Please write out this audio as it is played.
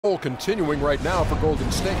Continuing right now for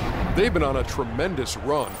Golden State. They've been on a tremendous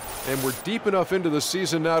run, and we're deep enough into the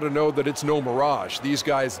season now to know that it's no mirage. These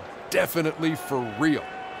guys definitely for real.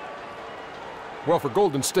 Well, for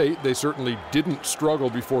Golden State, they certainly didn't struggle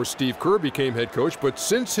before Steve Kerr became head coach, but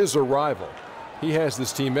since his arrival, he has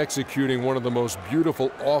this team executing one of the most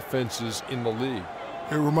beautiful offenses in the league.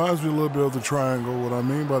 It reminds me a little bit of the triangle. What I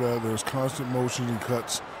mean by that, there's constant motion and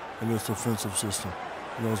cuts in this offensive system.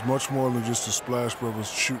 You know, it's much more than just a splash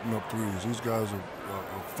brothers shooting up threes. These guys are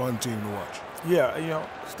a fun team to watch. Yeah, you know,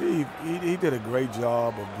 Steve, he did a great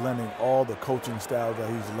job of blending all the coaching styles that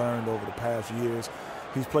he's learned over the past years.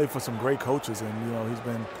 He's played for some great coaches, and, you know, he's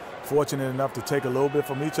been fortunate enough to take a little bit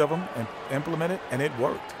from each of them and implement it, and it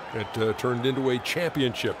worked. It turned into a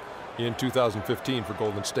championship in 2015 for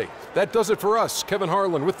Golden State. That does it for us. Kevin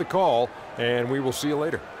Harlan with the call, and we will see you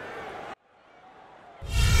later.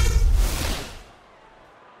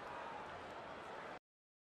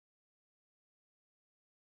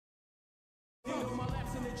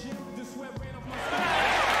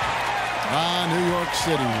 New York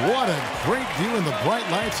City. What a great view in the bright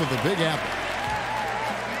lights of the Big Apple.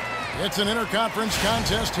 It's an interconference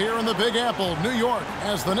contest here in the Big Apple, New York,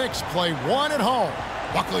 as the Knicks play one at home.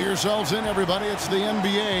 Buckle yourselves in, everybody. It's the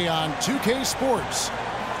NBA on 2K Sports.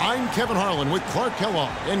 I'm Kevin Harlan with Clark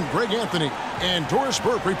Kellogg and Greg Anthony and Doris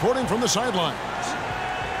Burke reporting from the sidelines.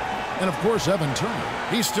 And, of course, Evan Turner.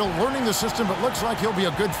 He's still learning the system, but looks like he'll be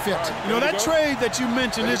a good fit. You know, that trade that you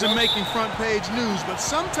mentioned isn't making front-page news, but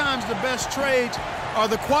sometimes the best trades are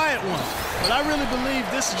the quiet ones. But I really believe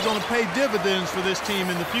this is going to pay dividends for this team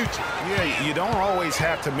in the future. Yeah, you don't always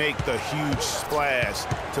have to make the huge splash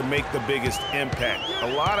to make the biggest impact.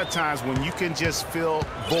 A lot of times when you can just fill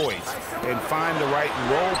voids and find the right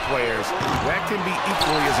role players, that can be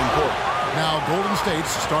equally as important. Now Golden State's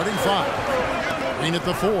starting five. Green at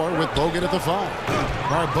the 4 with Bogut at the 5.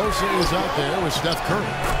 Barbosa is out there with Steph Curry.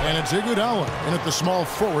 And it's Iguodala in at the small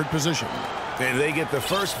forward position. And they get the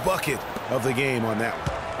first bucket of the game on that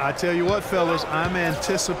one. I tell you what, fellas, I'm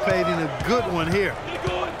anticipating a good one here.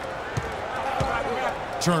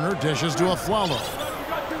 Turner dishes to a Flalo.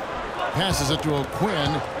 Passes it to a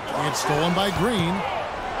Quinn. It's stolen by Green.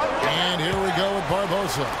 And here we go with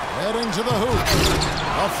Barbosa. Heading to the hoop.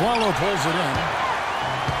 A Flalo pulls it in.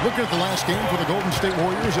 Looking at the last game for the Golden State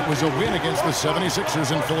Warriors, it was a win against the 76ers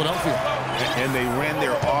in Philadelphia. And they ran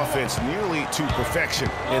their offense nearly to perfection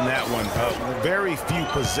in that one. Very few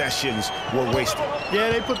possessions were wasted. Yeah,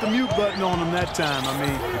 they put the mute button on them that time. I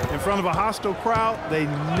mean, in front of a hostile crowd, they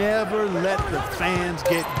never let the fans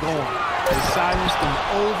get going. They silenced them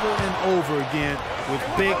over and over again with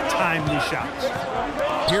big, timely shots.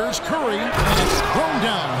 Here's Curry, and it's thrown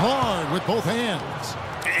down hard with both hands.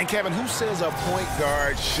 And, Kevin, who says a point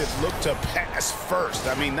guard should look to pass first?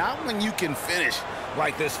 I mean, not when you can finish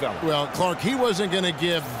like this fella. Well, Clark, he wasn't going to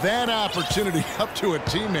give that opportunity up to a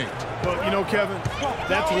teammate. Well, you know, Kevin,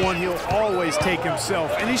 that's one he'll always take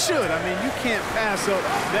himself, and he should. I mean, you can't pass up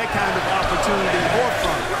that kind of opportunity or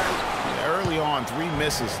fun. Early on, 3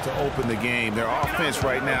 misses to open the game. Their offense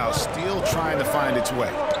right now still trying to find its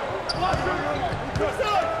way.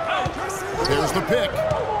 There's the pick.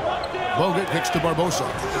 Bogut kicks to Barbosa.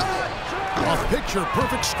 A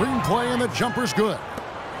picture-perfect screenplay, and the jumper's good.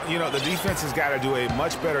 You know, the defense has got to do a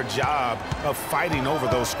much better job of fighting over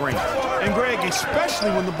those screens. And, Greg,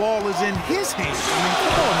 especially when the ball is in his hands. I mean,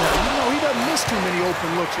 come on now. You know, he doesn't miss too many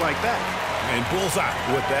open looks like that. And bullseye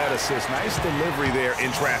with that assist. Nice delivery there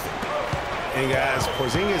in traffic. And, guys,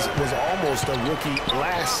 Porzingis was almost a rookie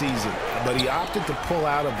last season, but he opted to pull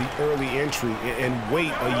out of the early entry and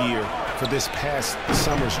wait a year for this past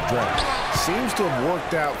summer's draft. Seems to have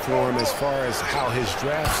worked out for him as far as how his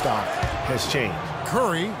draft stock has changed.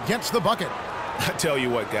 Curry gets the bucket. I tell you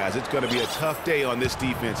what, guys, it's going to be a tough day on this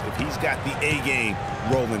defense if he's got the A game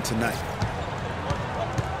rolling tonight.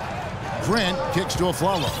 Grant kicks to a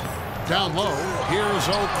Flalo. Down low, here's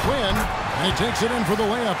O'Quinn, and he takes it in for the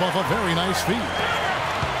layup off a very nice feed.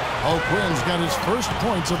 O'Quinn's got his first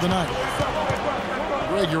points of the night.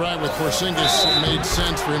 Greg, you're right with Porzingis. It made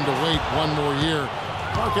sense for him to wait one more year.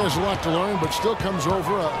 Clark has a lot to learn, but still comes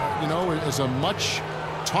over, you know, as a much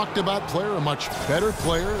talked about player, a much better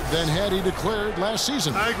player than had he declared last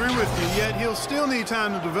season. I agree with you, yet he'll still need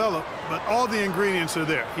time to develop, but all the ingredients are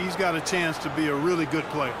there. He's got a chance to be a really good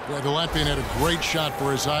player. Yeah, the Latvian had a great shot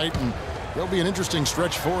for his height, and there'll be an interesting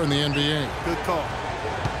stretch for in the NBA. Good call.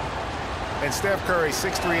 And Steph Curry,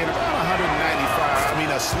 6'3" and about 195. I mean,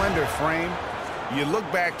 a slender frame. You look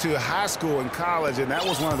back to high school and college, and that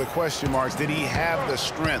was one of the question marks. Did he have the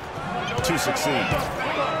strength to succeed?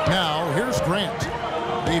 Now, here's Grant.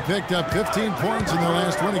 He picked up 15 points in the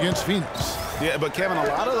last win against Phoenix. Yeah, but Kevin, a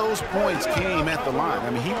lot of those points came at the line.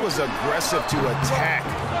 I mean, he was aggressive to attack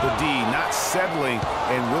the D, not settling,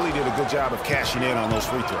 and really did a good job of cashing in on those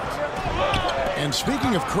free throws. And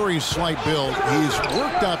speaking of Curry's slight build, he's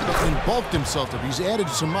worked up and bulked himself up. He's added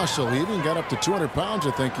some muscle. He even got up to 200 pounds,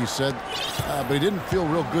 I think he said. But he didn't feel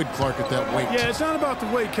real good, Clark, at that weight. Yeah, it's not about the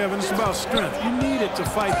weight, Kevin. It's about strength. You need it to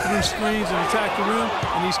fight through screens and attack the rim,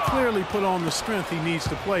 and he's clearly put on the strength he needs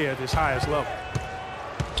to play at his highest level.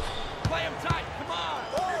 Play him tight. Come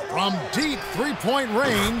on. From deep three-point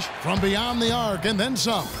range, from beyond the arc, and then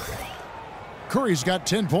some. Curry's got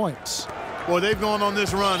 10 points. Boy, they've gone on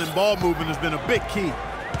this run, and ball movement has been a big key.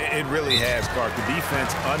 It really has, Clark. The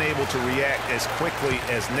defense unable to react as quickly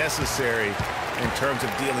as necessary in terms of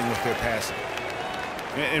dealing with their passing.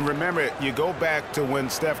 And remember, you go back to when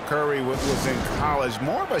Steph Curry was in college,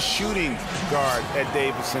 more of a shooting guard at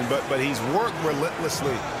Davidson, but he's worked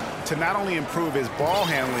relentlessly to not only improve his ball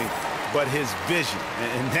handling, but his vision.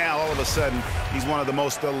 And now, all of a sudden, he's one of the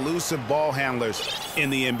most elusive ball handlers in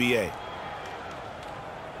the NBA.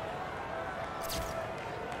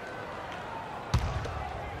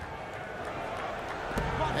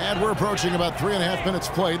 And we're approaching about 3.5 minutes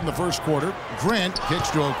played in the first quarter. Grant kicks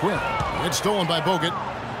to O'Quinn. It's stolen by Bogut.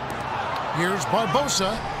 Here's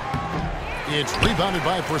Barbosa. It's rebounded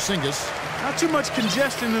by Porzingis. Not too much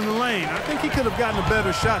congestion in the lane. I think he could have gotten a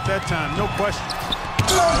better shot that time, no question.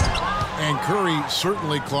 And Curry,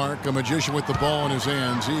 certainly, Clark, a magician with the ball in his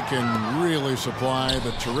hands. He can really supply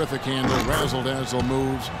the terrific handle, razzle-dazzle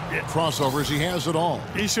moves, crossovers. He has it all.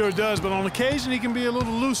 He sure does, but on occasion he can be a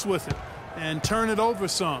little loose with it and turn it over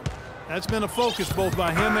some. That's been a focus both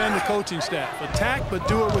by him and the coaching staff. Attack, but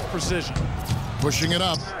do it with precision. Pushing it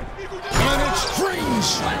up. And it's Green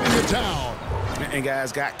slamming it down. And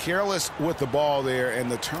guys got careless with the ball there, and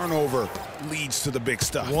the turnover leads to the big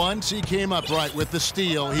stuff. Once he came up right with the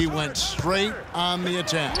steal, he went straight on the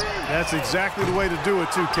attack. That's exactly the way to do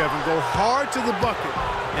it too, Kevin. Go hard to the bucket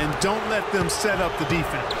and don't let them set up the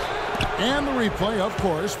defense. And the replay, of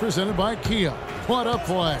course, presented by Kia. What a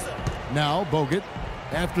play. Now Bogut,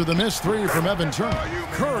 after the missed three from Evan Turner.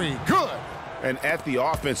 Curry, good. And at the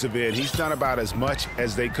offensive end, he's done about as much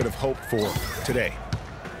as they could have hoped for today.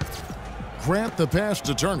 Grant the pass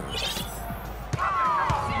to Turner.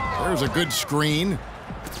 There's a good screen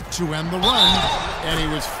to end the run. And he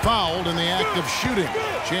was fouled in the act of shooting.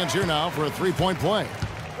 Chance here now for a three-point play.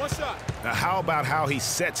 Now, how about how he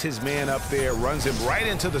sets his man up there, runs him right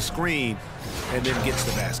into the screen, and then gets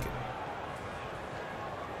the basket.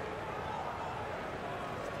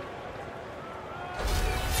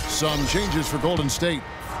 Some changes for Golden State.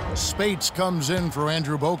 Spates comes in for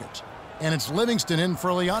Andrew Bogut. And it's Livingston in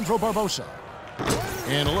for Leandro Barbosa.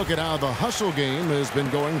 And a look at how the hustle game has been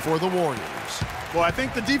going for the Warriors. Well, I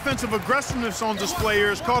think the defensive aggressiveness on display here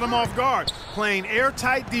has caught him off guard. Playing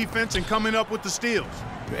airtight defense and coming up with the steals.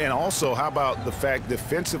 And also, how about the fact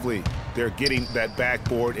defensively they're getting that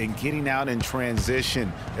backboard and getting out in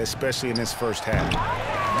transition, especially in this first half.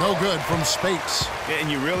 No good from Spates.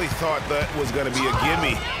 And you really thought that was going to be a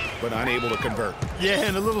gimme, but unable to convert. Yeah,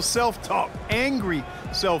 and a little self-talk, angry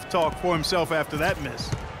self-talk for himself after that miss.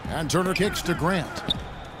 And Turner kicks to Grant.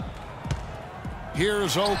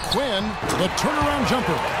 Here's O'Quinn, the turnaround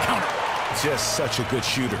jumper. Count it. Just such a good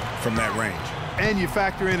shooter from that range. And you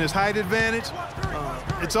factor in his height advantage,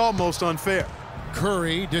 it's almost unfair.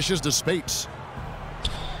 Curry dishes to Spates.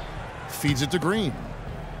 Feeds it to Green.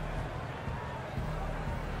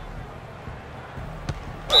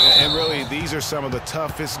 And really, these are some of the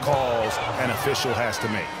toughest calls an official has to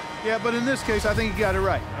make. Yeah, but in this case, I think he got it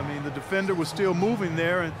right. I mean, the defender was still moving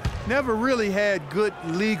there and never really had good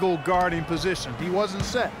legal guarding position. He wasn't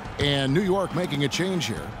set. And New York making a change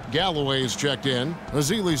here. Galloway's checked in.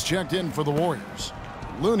 Azili's checked in for the Warriors.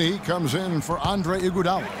 Looney comes in for Andre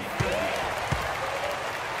Iguodala.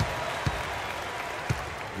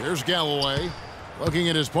 Here's Galloway. Looking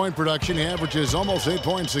at his point production, he averages almost 8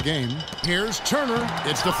 points a game. Here's Turner.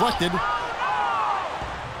 It's deflected.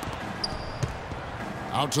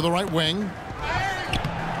 Out to the right wing.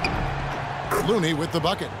 Looney with the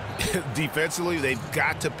bucket. Defensively, they've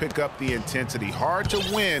got to pick up the intensity. Hard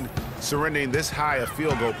to win surrendering this high a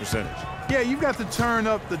field goal percentage. Yeah, you've got to turn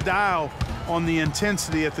up the dial on the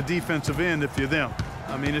intensity at the defensive end if you're them.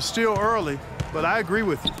 I mean, it's still early, but I agree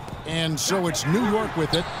with you. And so it's New York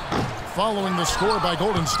with it, following the score by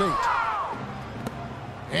Golden State.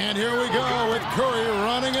 And here we go with Curry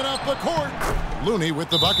running it up the court. Looney with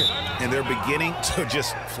the bucket. And they're beginning to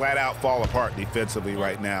just flat out fall apart defensively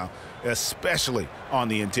right now, especially on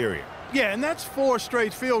the interior. Yeah, and that's 4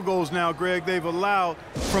 straight field goals now, Greg, they've allowed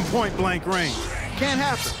from point-blank range. Can't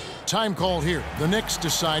happen. Time called here. The Knicks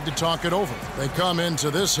decide to talk it over. They come into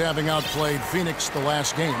this having outplayed Phoenix the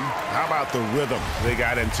last game. How about the rhythm they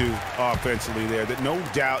got into offensively there? That no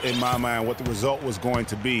doubt in my mind what the result was going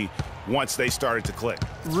to be once they started to click.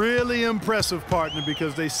 Really impressive, partner,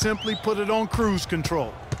 because they simply put it on cruise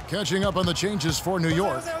control. Catching up on the changes for New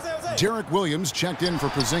York. Derek Williams checked in for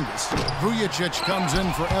Porzingis. Vujacic comes in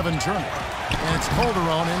for Evan Turner. And it's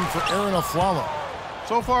Calderon in for Aaron Aflalo.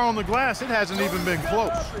 So far on the glass, it hasn't even been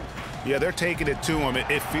close. Yeah, they're taking it to him.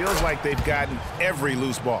 It feels like they've gotten every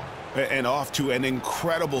loose ball and off to an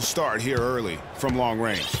incredible start here early from long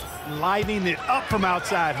range. Lighting it up from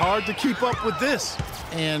outside. Hard to keep up with this.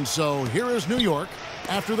 And so here is New York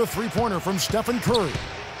after the three-pointer from Stephen Curry.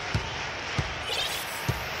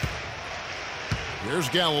 Here's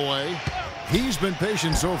Galloway. He's been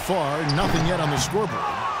patient so far. Nothing yet on the scoreboard.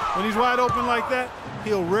 When he's wide open like that,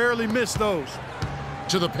 he'll rarely miss those.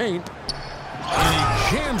 To the paint.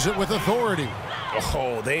 And he jams it with authority.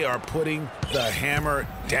 Oh, they are putting the hammer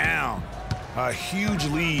down. A huge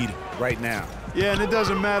lead right now. Yeah, and it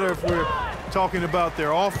doesn't matter if we're talking about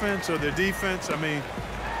their offense or their defense. I mean,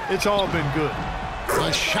 it's all been good.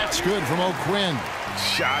 The shot's good from O'Quinn.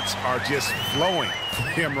 Shots are just flowing for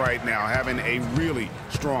him right now, having a really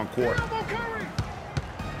strong quarter.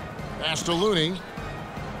 Pass to Looney.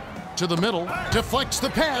 To the middle. Deflects the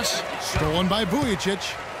pass. Stolen by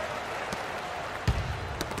Vujacic.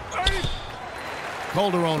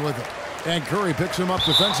 Calderon with it. And Curry picks him up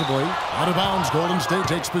defensively. Out of bounds, Golden State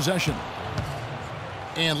takes possession.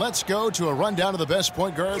 And let's go to a rundown of the best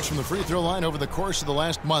point guards from the free throw line over the course of the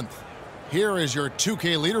last month. Here is your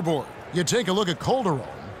 2K leaderboard. You take a look at Calderon,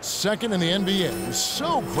 second in the NBA.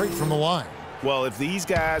 So great from the line. Well, if these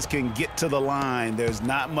guys can get to the line, there's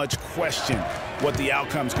not much question what the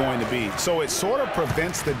outcome's going to be. So it sort of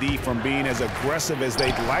prevents the D from being as aggressive as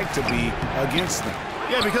they'd like to be against them.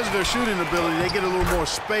 Yeah, because of their shooting ability, they get a little more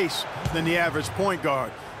space than the average point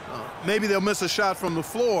guard. Maybe they'll miss a shot from the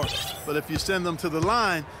floor, but if you send them to the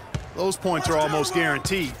line, those points are almost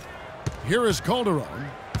guaranteed. Here is Calderon,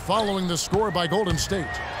 following the score by Golden State.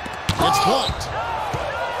 It's blocked.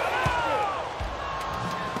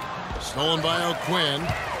 Stolen by O'Quinn.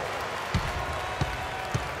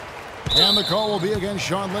 And the call will be against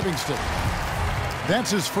Sean Livingston.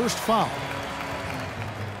 That's his first foul.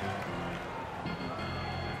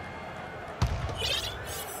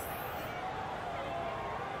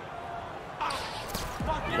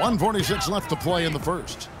 .146 left to play in the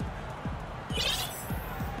first.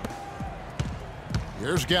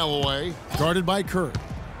 Here's Galloway, guarded by Curry.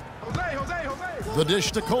 The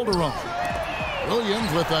dish to Calderon.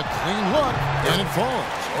 Williams with a clean look, and it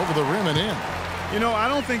falls over the rim and in. You know, I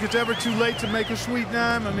don't think it's ever too late to make a sweet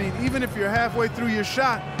dime. I mean, even if you're halfway through your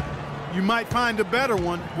shot, you might find a better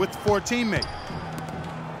one for a teammate.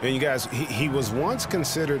 And you guys, he was once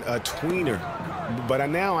considered a tweener, but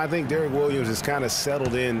now I think Derek Williams has kind of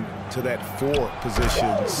settled in to that 4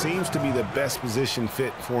 position. Seems to be the best position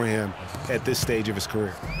fit for him at this stage of his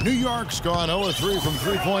career. New York's gone 0-3 from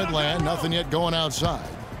three-point land. Nothing yet going outside.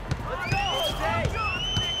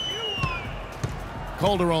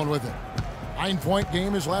 Calderon with it. 9-point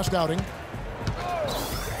game his last outing.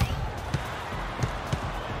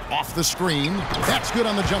 Off the screen. That's good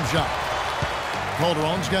on the jump shot.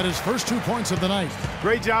 Calderon's got his first 2 points of the night.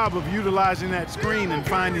 Great job of utilizing that screen and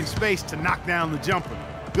finding space to knock down the jumper.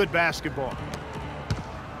 Good basketball.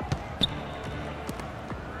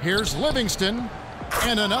 Here's Livingston.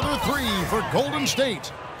 And another 3 for Golden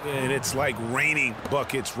State. And it's like raining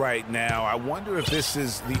buckets right now. I wonder if this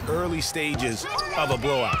is the early stages of a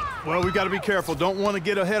blowout. Well, we've got to be careful. Don't want to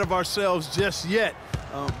get ahead of ourselves just yet.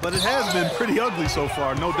 But it has been pretty ugly so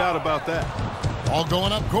far, no doubt about that. All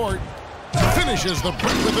going up court. Finishes the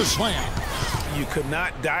break with a slam. You could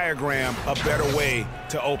not diagram a better way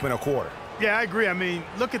to open a quarter. Yeah, I agree. I mean,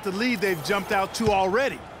 look at the lead they've jumped out to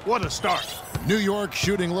already. What a start. New York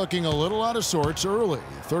shooting looking a little out of sorts early,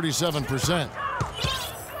 37%.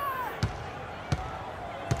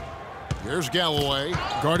 Here's Galloway,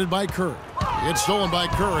 guarded by Curry. It's stolen by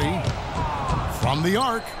Curry from the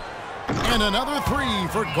arc. And another 3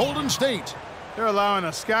 for Golden State. They're allowing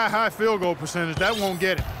a sky-high field goal percentage. That won't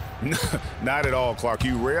get it. Not at all, Clark.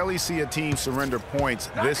 You rarely see a team surrender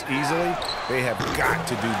points this easily. They have got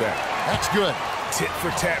to do better. That's good. Tit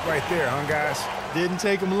for tat right there, huh, guys? Didn't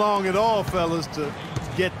take them long at all, fellas, to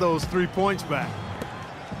get those 3 points back.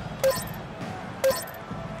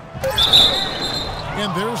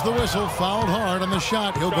 And there's the whistle. Fouled hard on the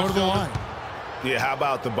shot. He'll go to the line. Yeah, how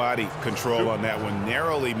about the body control on that one?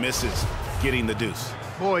 Narrowly misses getting the deuce.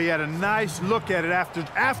 Boy, he had a nice look at it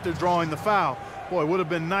after drawing the foul. Boy, it would have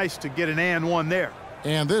been nice to get an and one there.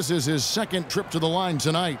 And this is his second trip to the line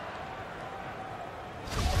tonight.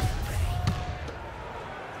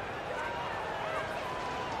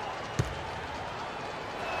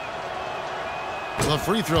 The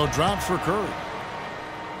free throw drops for Curry.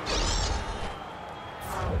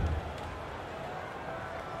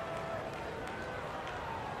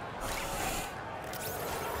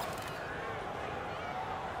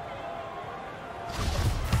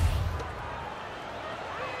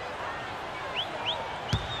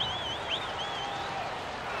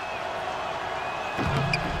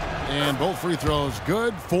 And both free throws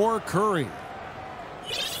good for Curry.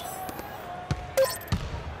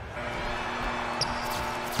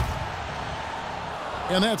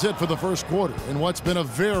 And that's it for the first quarter in what's been a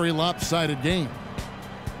very lopsided game.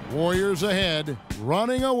 Warriors ahead,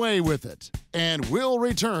 running away with it. And we'll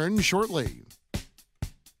return shortly.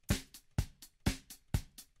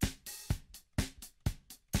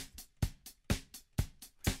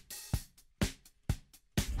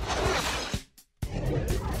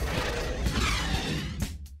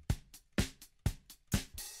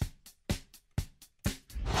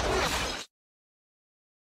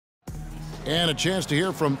 And a chance to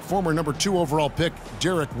hear from former number 2 overall pick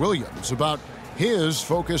Derek Williams about his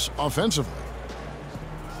focus offensively.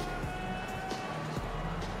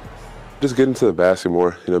 Just getting to the basket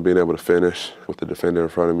more, being able to finish with the defender in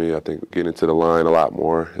front of me. I think getting to the line a lot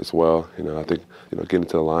more as well. I think, getting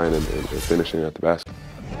to the line and finishing at the basket.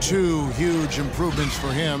 2 huge improvements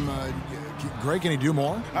for him. Greg, can he do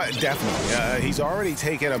more? Definitely. He's already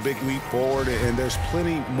taken a big leap forward, and there's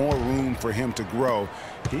plenty more room for him to grow.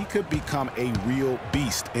 He could become a real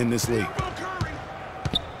beast in this league.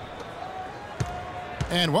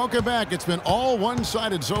 And welcome back. It's been all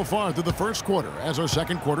one-sided so far through the first quarter as our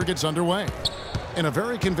second quarter gets underway. And a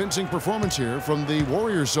very convincing performance here from the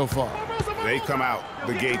Warriors so far. They come out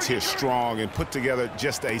the gates here strong and put together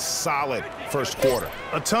just a solid first quarter.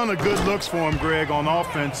 A ton of good looks for him, Greg, on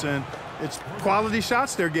offense, and it's quality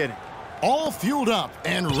shots they're getting. All fueled up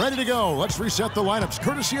and ready to go. Let's reset the lineups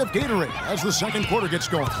courtesy of Gatorade as the second quarter gets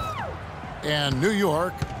going. And New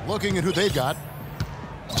York looking at who they've got.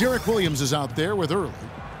 Derek Williams is out there with Early.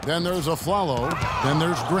 Then there's Aflalo. Then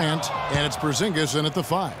there's Grant. And it's Porzingis in at the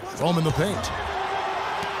 5. Rome in the paint.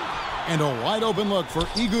 And a wide open look for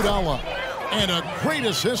Iguodala. And a great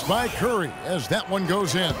assist by Curry as that one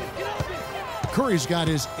goes in. Curry's got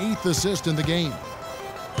his 8th assist in the game.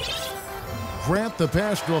 Grant the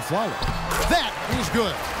pass to Aflalo. That is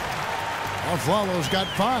good. Aflalo's got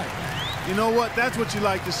 5. You know what? That's what you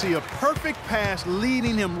like to see. A perfect pass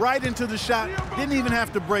leading him right into the shot. Didn't even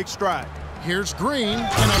have to break stride. Here's Green,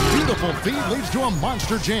 and a beautiful feed leads to a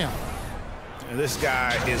monster jam. And this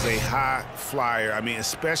guy is a high flyer. I mean,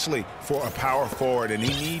 especially for a power forward, and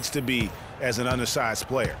he needs to be as an undersized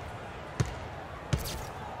player.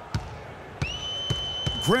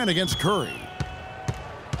 Grant against Curry.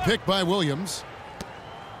 Picked by Williams.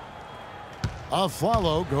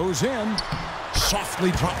 Aflalo goes in. Softly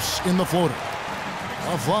drops in the floater.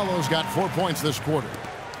 Aflalo's got 4 points this quarter.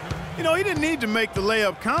 He didn't need to make the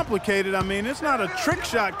layup complicated. I mean, it's not a trick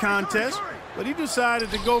shot contest, but he decided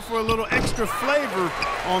to go for a little extra flavor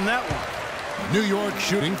on that one. New York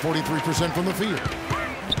shooting 43% from the field.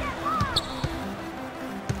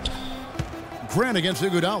 Grant against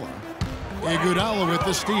Iguodala. Iguodala with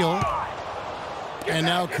the steal. And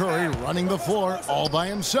now Curry running the floor all by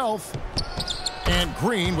himself. And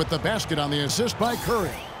Green with the basket on the assist by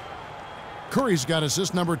Curry. Curry's got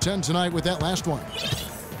assist number 10 tonight with that last one.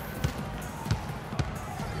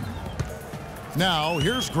 Now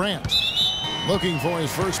here's Grant. Looking for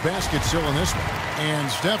his first basket still in this one. And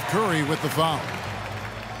Steph Curry with the foul.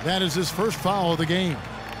 That is his first foul of the game.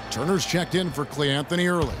 Turner's checked in for Clay Anthony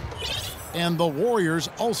Early. And the Warriors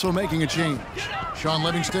also making a change. Sean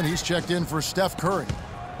Livingston, he's checked in for Steph Curry.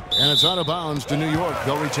 And it's out of bounds to New York.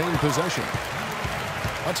 They'll retain possession.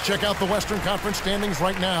 Let's check out the Western Conference standings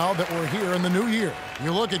right now that we're here in the new year.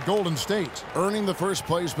 You look at Golden State, earning the first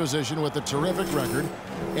place position with a terrific record.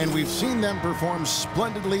 And we've seen them perform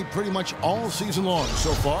splendidly pretty much all season long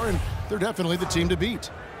so far, and they're definitely the team to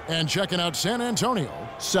beat. And checking out San Antonio,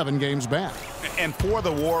 7 games back. And for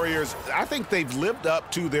the Warriors, I think they've lived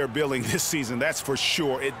up to their billing this season, that's for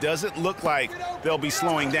sure. It doesn't look like they'll be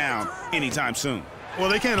slowing down anytime soon. Well,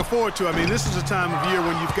 they can't afford to. I mean, this is a time of year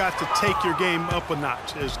when you've got to take your game up a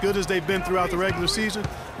notch. As good as they've been throughout the regular season,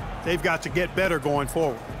 they've got to get better going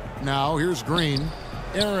forward. Now here's Green.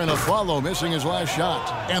 Aaron Aflalo missing his last shot.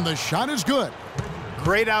 And the shot is good.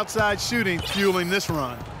 Great outside shooting fueling this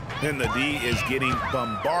run. And the D is getting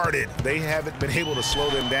bombarded. They haven't been able to slow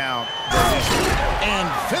them down. And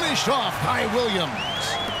finished off by Williams.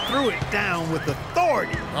 threw it down with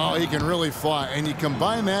authority. Oh, he can really fly. And you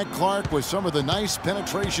combine that, Clark, with some of the nice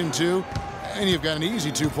penetration, too, and you've got an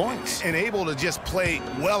easy 2 points. And able to just play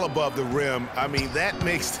well above the rim. I mean, that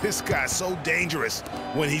makes this guy so dangerous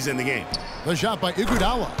when he's in the game. The shot by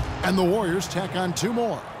Iguodala, and the Warriors tack on 2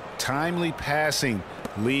 more. Timely passing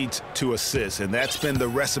leads to assists, and that's been the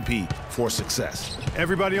recipe for success.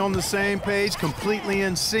 Everybody on the same page, completely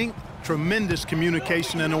in sync, tremendous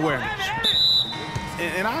communication and awareness.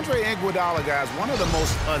 And Andre Iguodala, guys, one of the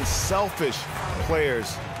most unselfish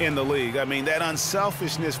players in the league. I mean, that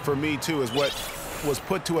unselfishness for me, too, is what was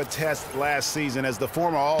put to a test last season as the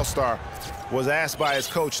former All-Star was asked by his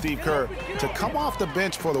coach, Steve Kerr, to come off the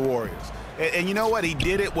bench for the Warriors. And you know what? He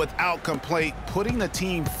did it without complaint, putting the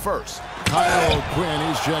team first. Kyle Quinn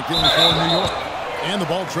is checked in for New York. And the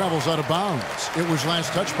ball travels out of bounds. It was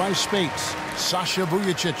last touched by Spates. Sasha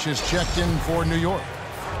Vujicic is checked in for New York.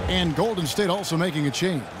 And Golden State also making a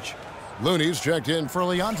change. Looney's checked in for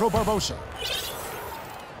Leandro Barbosa.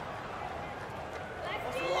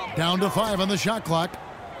 Down to 5 on the shot clock.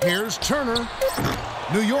 Here's Turner.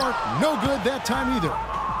 New York, no good that time either.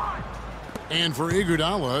 And for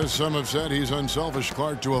Iguodala, some have said he's unselfish,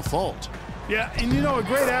 Clark, to a fault. Yeah, and you know, a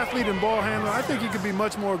great athlete and ball handler, I think he could be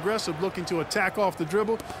much more aggressive looking to attack off the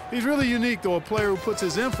dribble. He's really unique, though, a player who puts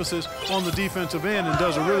his emphasis on the defensive end and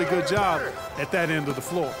does a really good job at that end of the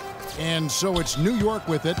floor. And so it's New York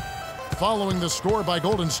with it, following the score by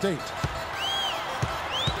Golden State.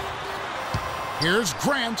 Here's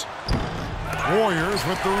Grant. Warriors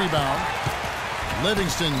with the rebound.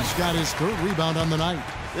 Livingston's got his 3rd rebound on the night.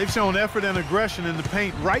 They've shown effort and aggression in the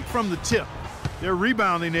paint right from the tip. Their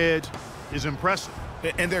rebounding edge is impressive.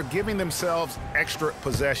 And they're giving themselves extra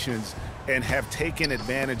possessions and have taken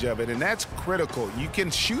advantage of it, and that's critical. You can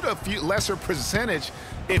shoot a few lesser percentage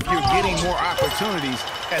if you're getting more opportunities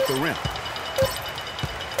at the rim.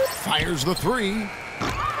 Fires the 3.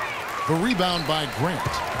 The rebound by Grant.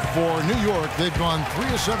 For New York, they've gone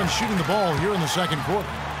 3 of 7 shooting the ball here in the second quarter.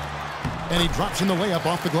 And he drops in the layup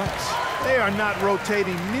off the glass. They are not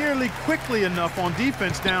rotating nearly quickly enough on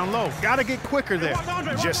defense down low. Got to get quicker there.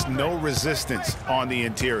 Just no resistance on the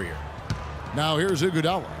interior. Now here's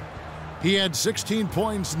Iguodala. He had 16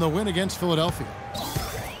 points in the win against Philadelphia.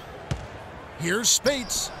 Here's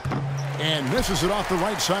Spates. And misses it off the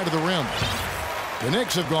right side of the rim. The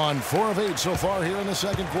Knicks have gone 4 of 8 so far here in the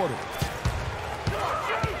second quarter.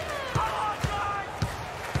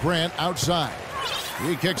 Grant outside.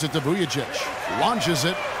 He kicks it to Vujicic. Launches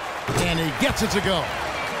it. And he gets it to go.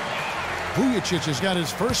 Vujicic has got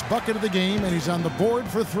his first bucket of the game, and he's on the board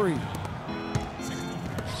for 3.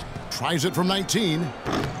 Tries it from 19.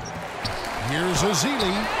 Here's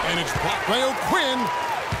Azili, and it's blocked by O'Quinn.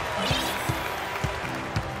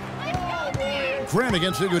 Grant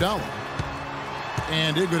against Iguodala.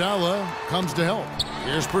 And Iguodala comes to help.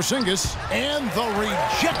 Here's Porzingis, and the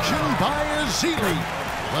rejection by Azili.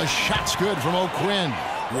 The shot's good from O'Quinn.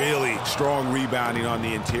 Really strong rebounding on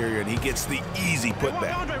the interior, and he gets the easy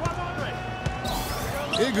putback.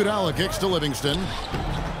 Iguodala kicks to Livingston,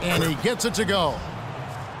 and he gets it to go.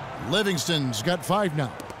 Livingston's got 5 now.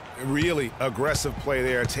 Really aggressive play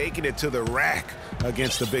there, taking it to the rack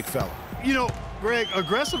against the big fella. You know, Greg,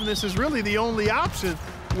 aggressiveness is really the only option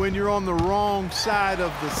when you're on the wrong side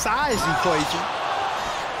of the size equation.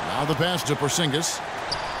 Now the pass to Porzingis,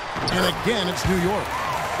 and again it's New York.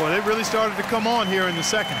 Well, they really started to come on here in the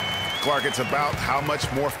second. Clark, it's about how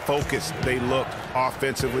much more focused they look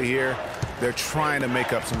offensively here. They're trying to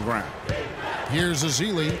make up some ground. Here's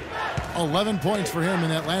Azili. 11 points for him in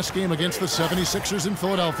that last game against the 76ers in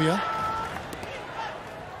Philadelphia.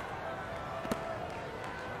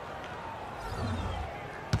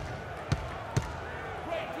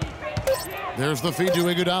 There's the feed to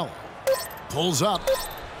Iguodala. Pulls up.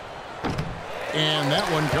 And that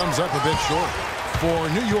one comes up a bit short. For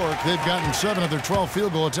New York, they've gotten 7 of their 12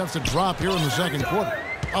 field goal attempts to drop here in the second quarter,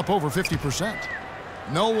 up over 50%.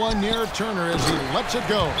 No one near Turner as he lets it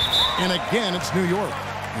go. And again, it's New York.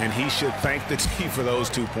 And he should thank the team for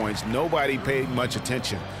those 2 points. Nobody paid much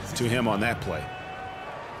attention to him on that play.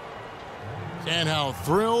 And how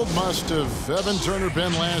thrilled must have Evan Turner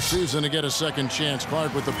been last season to get a second chance.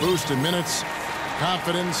 Clark with the boost in minutes,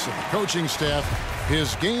 confidence, and the coaching staff.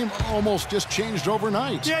 His game almost just changed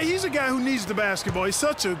overnight. Yeah, he's a guy who needs the basketball. He's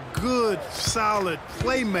such a good, solid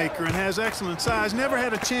playmaker and has excellent size. Never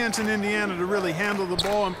had a chance in Indiana to really handle the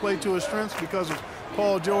ball and play to his strengths because of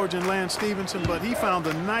Paul George and Lance Stevenson, but he found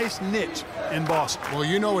a nice niche in Boston. Well,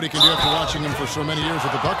 you know what he can do after watching him for so many years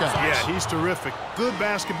with the Buckeyes. Yeah, he's terrific. Good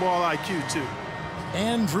basketball IQ, too.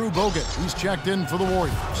 Andrew Bogut, he's checked in for the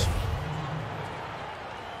Warriors.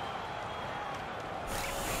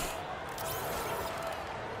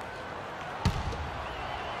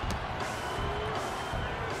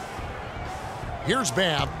 Here's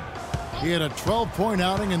Babb. He had a 12-point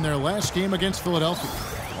outing in their last game against Philadelphia.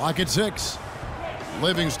 Clock at 6.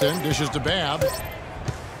 Livingston dishes to Babb.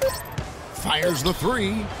 Fires the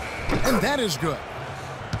three, and that is good.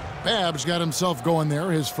 Babb's got himself going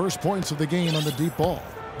there, his first points of the game on the deep ball.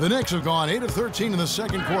 The Knicks have gone 8 of 13 in the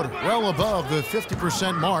second quarter, well above the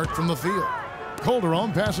 50% mark from the field.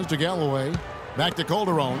 Calderon passes to Galloway. Back to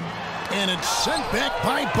Calderon, and it's sent back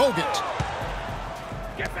by Bogut.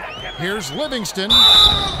 Here's Livingston,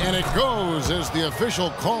 and it goes as the official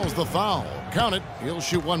calls the foul. Count it. He'll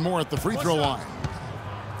shoot one more at the free throw line.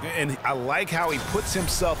 And I like how he puts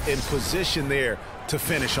himself in position there to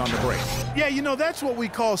finish on the break. Yeah, you know, that's what we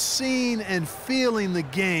call seeing and feeling the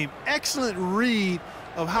game. Excellent read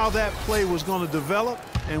of how that play was going to develop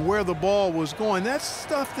and where the ball was going. That's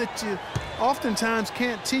stuff that you oftentimes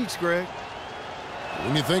can't teach, Greg.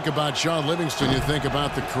 When you think about Shaun Livingston, you think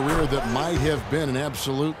about the career that might have been an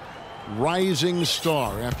absolute rising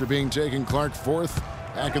star after being taken Clark fourth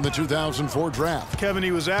back in the 2004 draft. Kevin,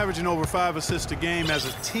 he was averaging over 5 assists a game as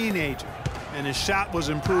a teenager, and his shot was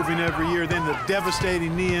improving every year. Then the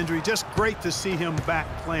devastating knee injury. Just great to see him back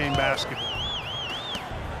playing basketball.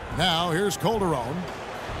 Now here's Calderon.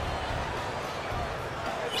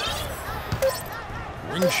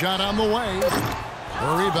 Ring shot on the way.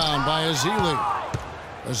 A rebound by Ezeli.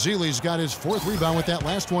 Ezeli's got his 4th rebound with that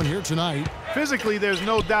last one here tonight. Physically, there's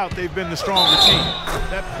no doubt they've been the stronger team.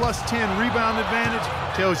 That +10 rebound advantage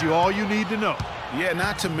tells you all you need to know. Yeah,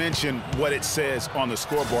 not to mention what it says on the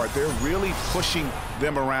scoreboard. They're really pushing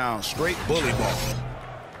them around. Straight bully ball.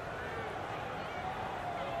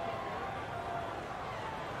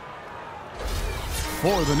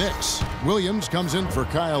 For the Knicks, Williams comes in for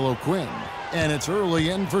Kyle O'Quinn, and it's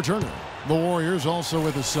early in for Turner. The Warriors also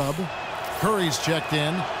with a sub. Curry's checked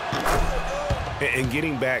in. And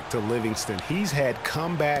getting back to Livingston, he's had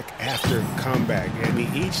comeback after comeback. I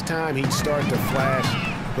mean, each time he'd start to flash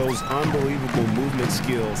those unbelievable movement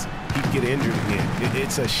skills, he'd get injured again.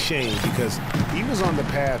 It's a shame because he was on the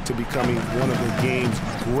path to becoming one of the game's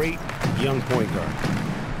great young point guards.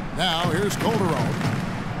 Now here's Calderon.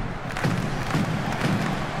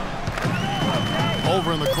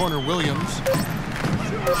 Over in the corner, Williams.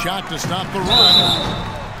 Shot to stop the run.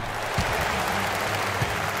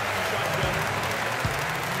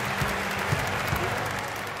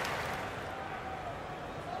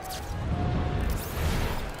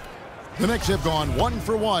 The Knicks have gone 1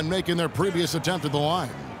 for 1, making their previous attempt at the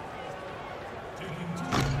line.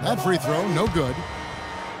 That free throw, no good.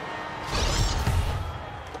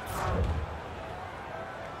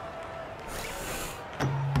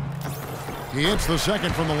 He hits the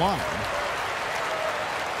second from the line.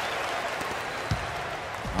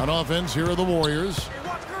 On offense, here are the Warriors.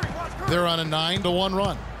 They're on a 9-1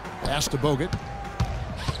 run. Pass to Bogut.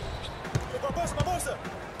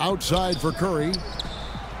 Outside for Curry.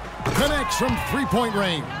 Connects from 3-point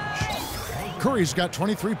range. Curry's got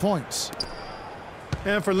 23 points.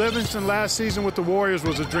 And for Livingston, last season with the Warriors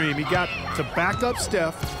was a dream. He got to back up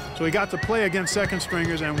Steph, so he got to play against second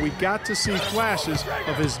stringers, and we got to see flashes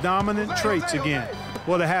of his dominant traits again.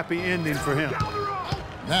 What a happy ending for him.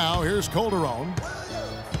 Now here's Calderon.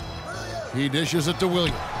 He dishes it to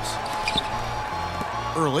Williams.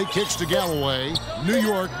 Early kicks to Galloway. New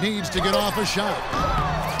York needs to get off a shot.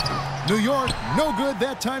 New York, no good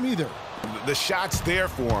that time either. The shot's there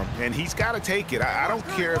for him, and he's got to take it. I don't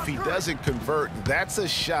care if he doesn't convert. That's a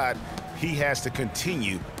shot he has to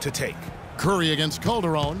continue to take. Curry against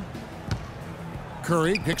Calderon.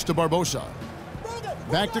 Curry kicks to Barbosa.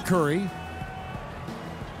 Back to Curry.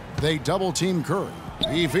 They double-team Curry.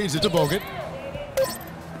 He feeds it to Bogut.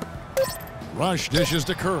 Rush dishes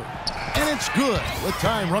to Curry. And it's good with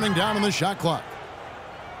time running down on the shot clock.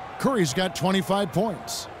 Curry's got 25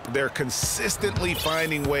 points. They're consistently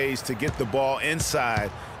finding ways to get the ball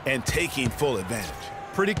inside and taking full advantage.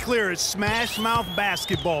 Pretty clear, it's smash mouth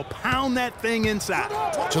basketball. Pound that thing inside.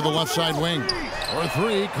 To the left side wing. For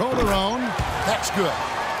 3, Calderon. That's good.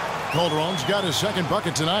 Calderon's got his second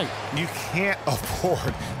bucket tonight. You can't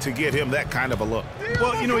afford to get him that kind of a look.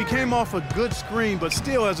 Well, you know, he came off a good screen, but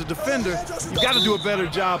still, as a defender, you got to do a better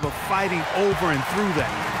job of fighting over and through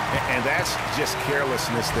that. And that's just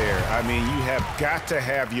carelessness there. I mean, you have got to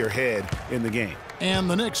have your head in the game. And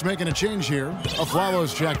the Knicks making a change here.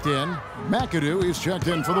 Aflalo's checked in. McAdoo is checked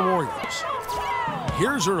in for the Warriors.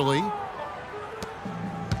 Here's Early.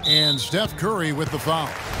 And Steph Curry with the foul.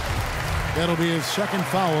 That'll be his second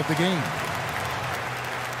foul of the game.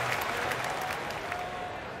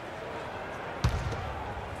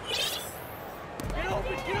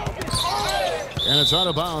 And it's out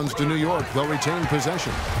of bounds to New York. They'll retain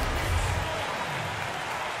possession.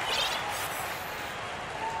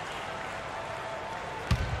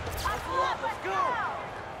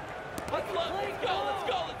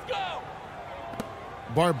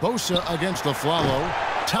 Barbosa against the Flalo.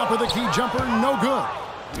 Top of the key jumper, no good.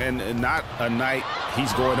 And not a night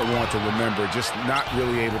he's going to want to remember, just not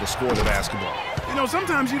really able to score the basketball. You know,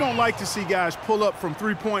 sometimes you don't like to see guys pull up from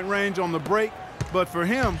three-point range on the break, but for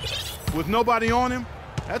him, with nobody on him,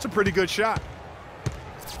 that's a pretty good shot.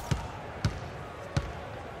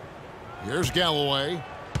 Here's Galloway.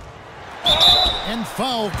 And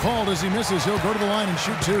foul called as he misses. He'll go to the line and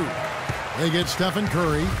shoot two. They get Stephen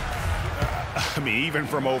Curry. I mean, even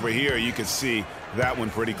from over here, you can see that one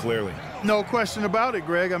pretty clearly. No question about it,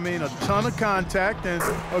 Greg. I mean, a ton of contact and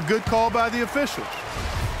a good call by the official.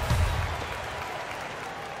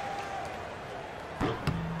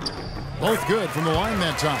 Both good from the line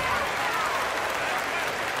that time.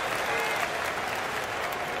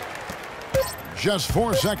 Just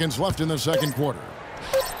 4 seconds left in the second quarter.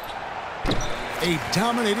 A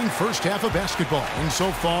dominating first half of basketball, and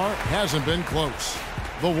so far hasn't been close.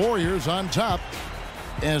 The Warriors on top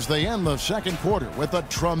as they end the second quarter with a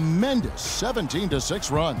tremendous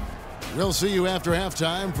 17-6 run. We'll see you after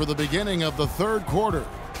halftime for the beginning of the third quarter.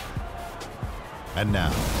 And now,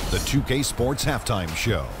 the 2K Sports Halftime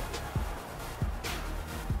Show.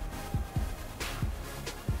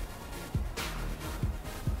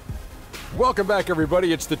 Welcome back,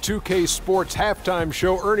 everybody. It's the 2K Sports Halftime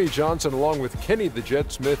Show. Ernie Johnson along with Kenny the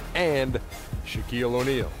Jet Smith and Shaquille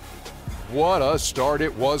O'Neal. What a start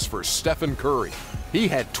it was for Stephen Curry. He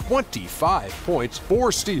had 25 points,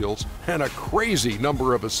 4 steals, and a crazy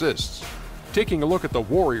number of assists. Taking a look at the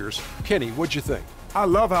Warriors, Kenny, what'd you think? I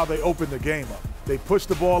love how they opened the game up. They pushed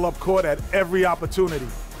the ball up court at every opportunity,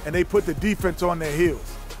 and they put the defense on their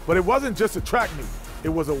heels. But it wasn't just a track meet. It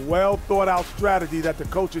was a well-thought-out strategy that the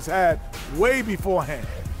coaches had way beforehand.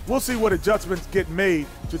 We'll see what adjustments get made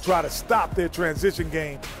to try to stop their transition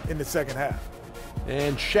game in the second half.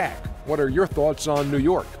 And Shaq, what are your thoughts on New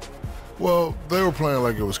York? Well, they were playing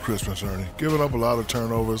like it was Christmas, Ernie, giving up a lot of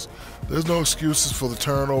turnovers. There's no excuses for the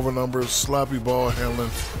turnover numbers, sloppy ball handling.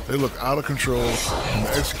 They look out of control, and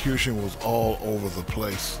the execution was all over the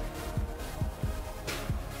place.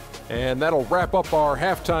 And that'll wrap up our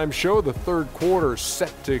halftime show. The third quarter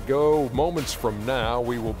set to go moments from now.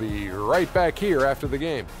 We will be right back here after the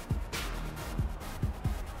game.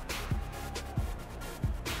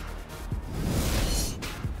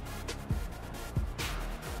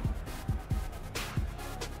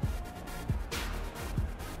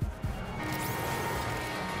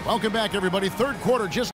 Welcome back, everybody. Third quarter just